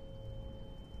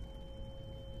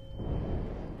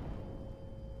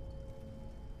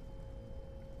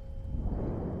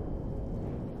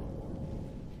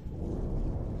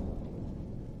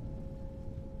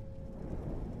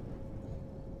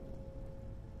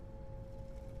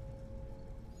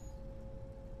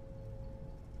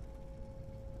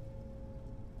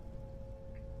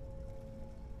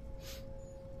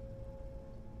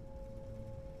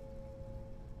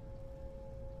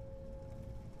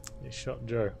 He shot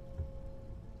Joe.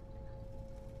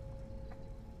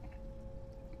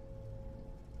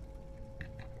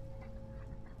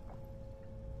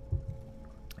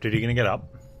 Dude, are you gonna get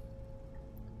up?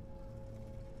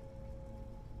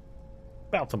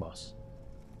 Baltimos.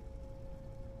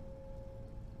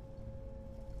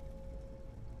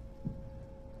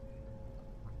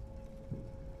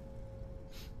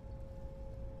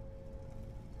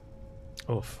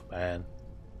 Oof, man.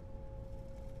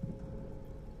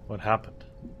 What happened?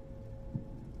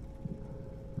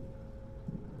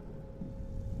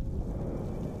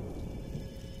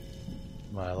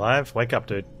 Am I alive? Wake up,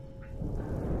 dude.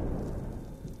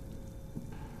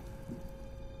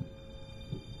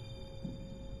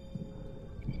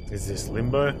 Is this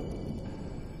limbo?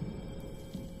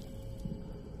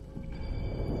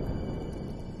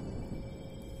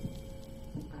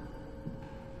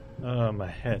 Oh, my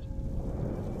head.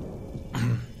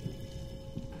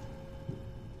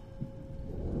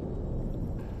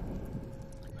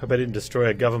 Hope I didn't destroy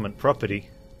a government property.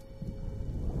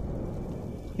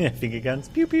 Yeah, finger guns.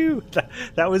 Pew pew!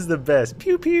 That was the best.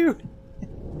 Pew pew!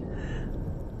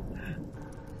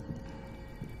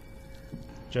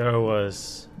 Joe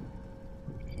was...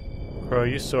 Crow,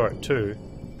 you saw it too.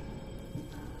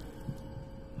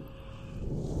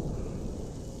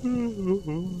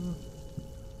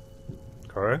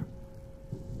 Crow?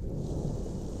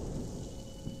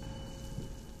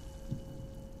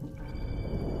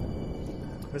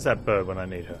 Where's that bird when I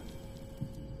need her?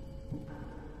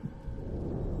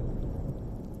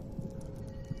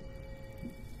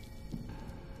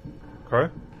 Crow?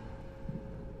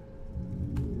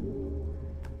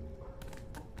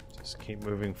 Just keep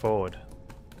moving forward.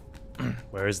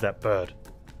 Where is that bird?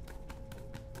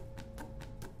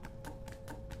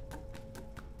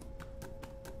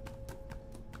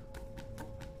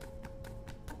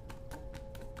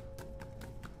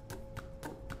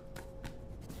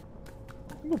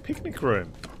 Ooh, picnic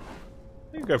room.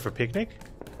 You can go for a picnic.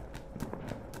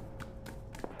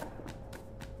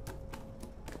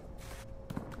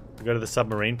 We go to the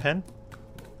submarine pen?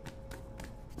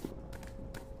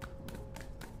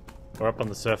 Or up on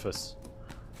the surface?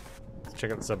 Let's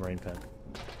check out the submarine pen.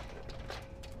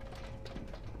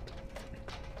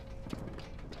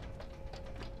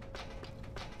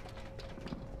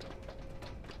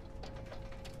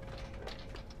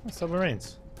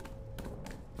 Submarines.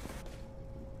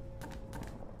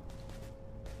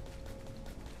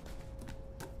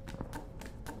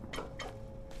 I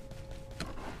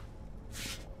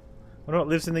wonder what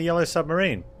lives in the yellow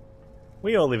submarine.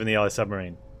 We all live in the yellow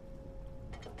submarine.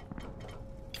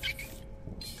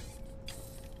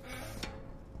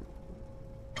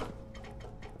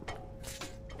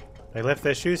 They left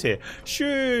their shoes here.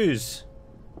 Shoes!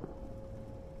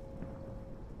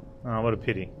 Oh, what a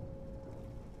pity.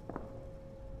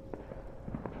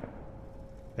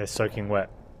 They're soaking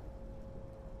wet.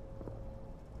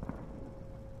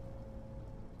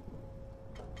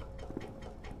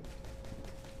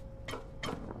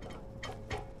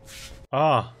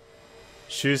 Ah,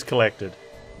 shoes collected.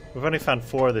 We've only found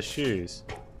 4 of the shoes.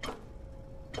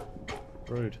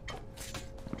 Rude.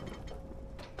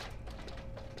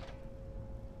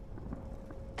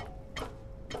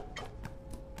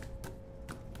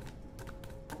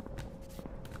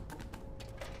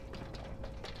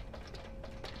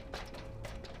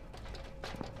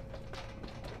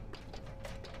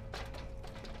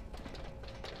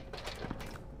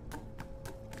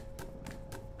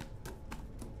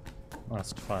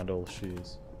 Must find all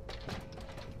shoes.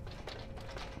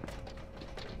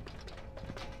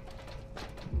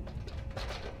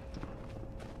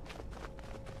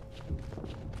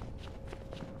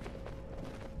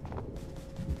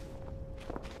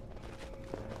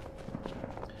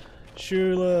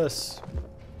 Shoeless.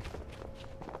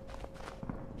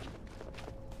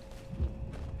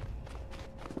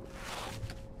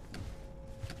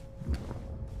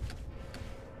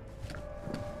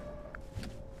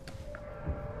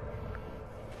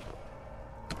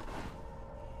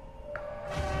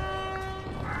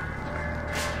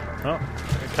 Oh,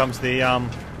 here comes the,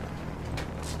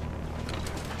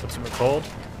 what's it called?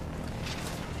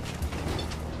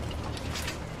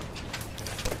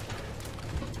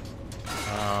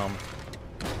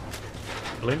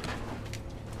 Blimp.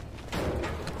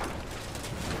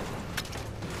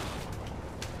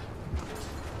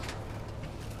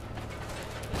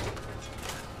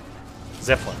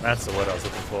 Zeppelin, that's the word I was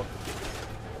looking for.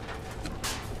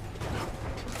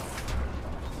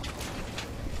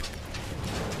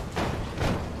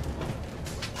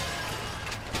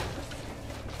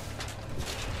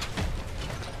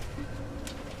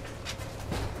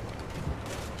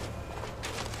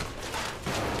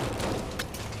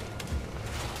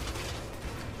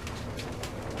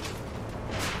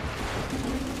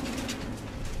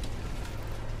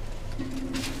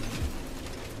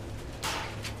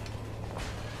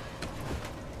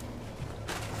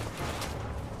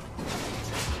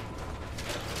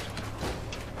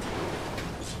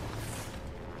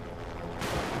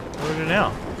 What do we do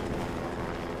now?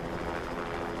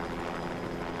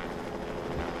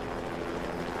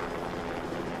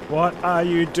 What are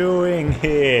you doing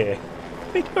here?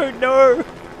 I don't know.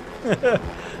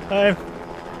 I'm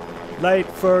late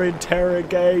for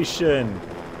interrogation.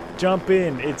 Jump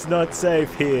in, it's not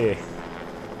safe here.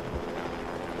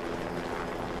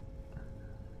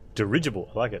 Dirigible,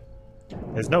 I like it.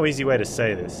 There's no easy way to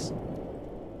say this.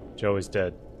 Joe is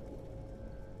dead.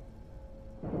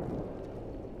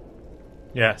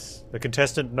 Yes, the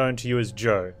contestant known to you as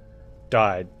Joe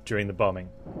died during the bombing.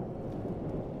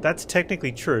 That's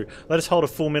technically true. Let us hold a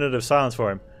full minute of silence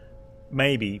for him.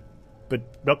 Maybe, but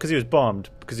not because he was bombed,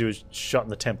 because he was shot in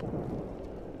the temple.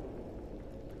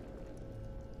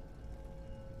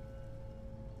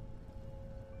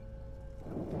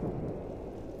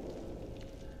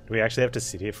 Do we actually have to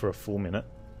sit here for a full minute?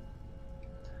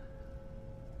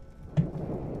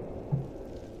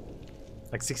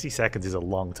 Like 60 seconds is a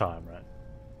long time, right?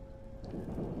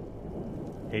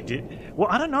 He did. Well,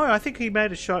 I don't know. I think he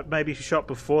made a shot, maybe a shot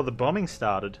before the bombing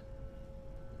started.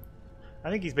 I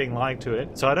think he's being lied to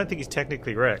it. So I don't think he's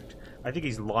technically wrecked. I think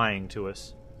he's lying to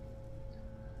us.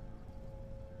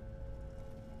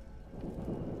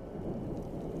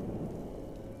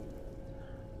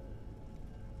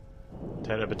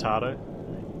 Potato, potato.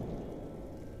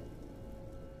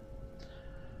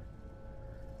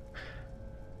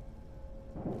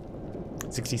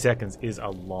 60 seconds is a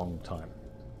long time.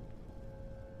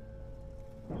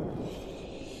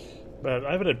 Man,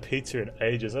 I haven't had pizza in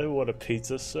ages. I want a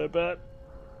pizza so bad.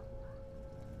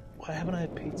 Why haven't I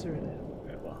had pizza in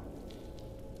ever?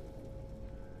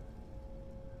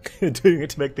 Doing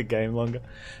it to make the game longer.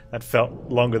 That felt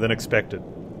longer than expected.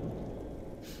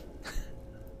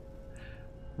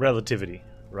 Relativity,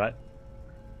 right?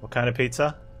 What kind of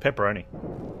pizza? Pepperoni.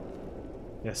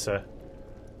 Yes, sir.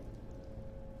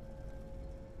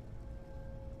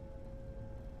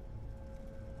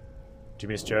 Do you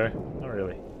miss Joe? Not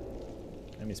really.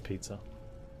 I miss pizza.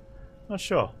 Not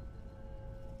sure.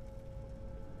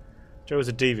 Joe was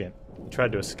a deviant. He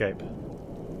tried to escape.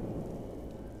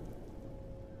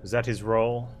 Was that his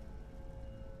role?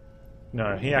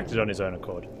 No, he acted on his own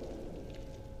accord.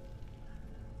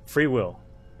 Free will.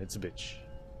 It's a bitch.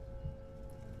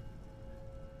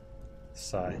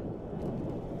 Sigh.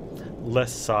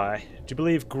 Less sigh. Do you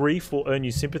believe grief will earn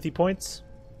you sympathy points?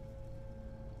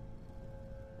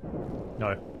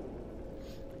 No.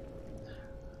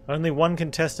 Only one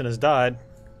contestant has died.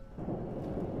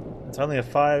 It's only a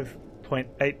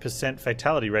 5.8%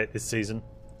 fatality rate this season.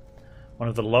 One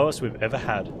of the lowest we've ever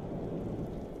had.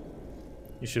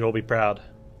 You should all be proud.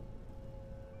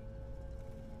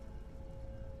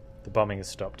 The bombing has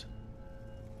stopped.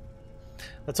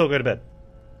 Let's all go to bed.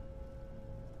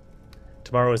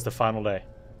 Tomorrow is the final day.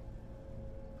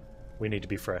 We need to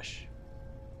be fresh.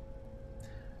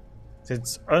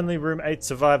 Since only room 8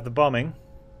 survived the bombing,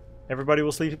 everybody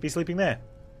will be sleeping there.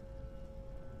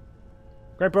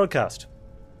 Great broadcast.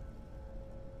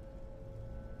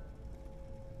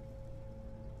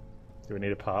 Do we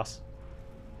need a pass?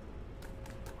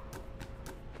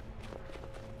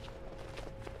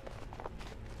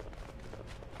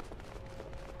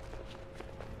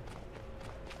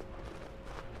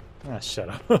 Ah, shut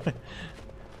up.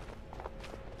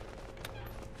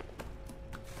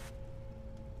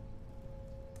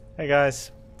 Hey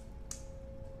guys.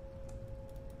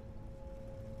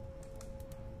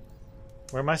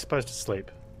 Where am I supposed to sleep?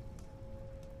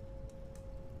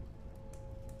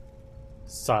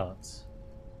 Silence.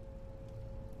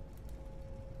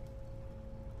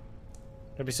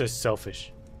 Don't be so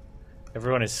selfish.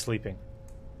 Everyone is sleeping.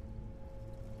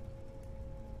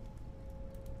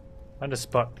 Find a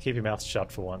spot, keep your mouth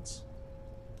shut for once.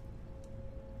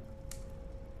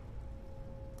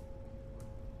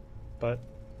 But...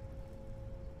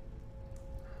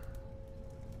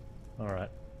 alright.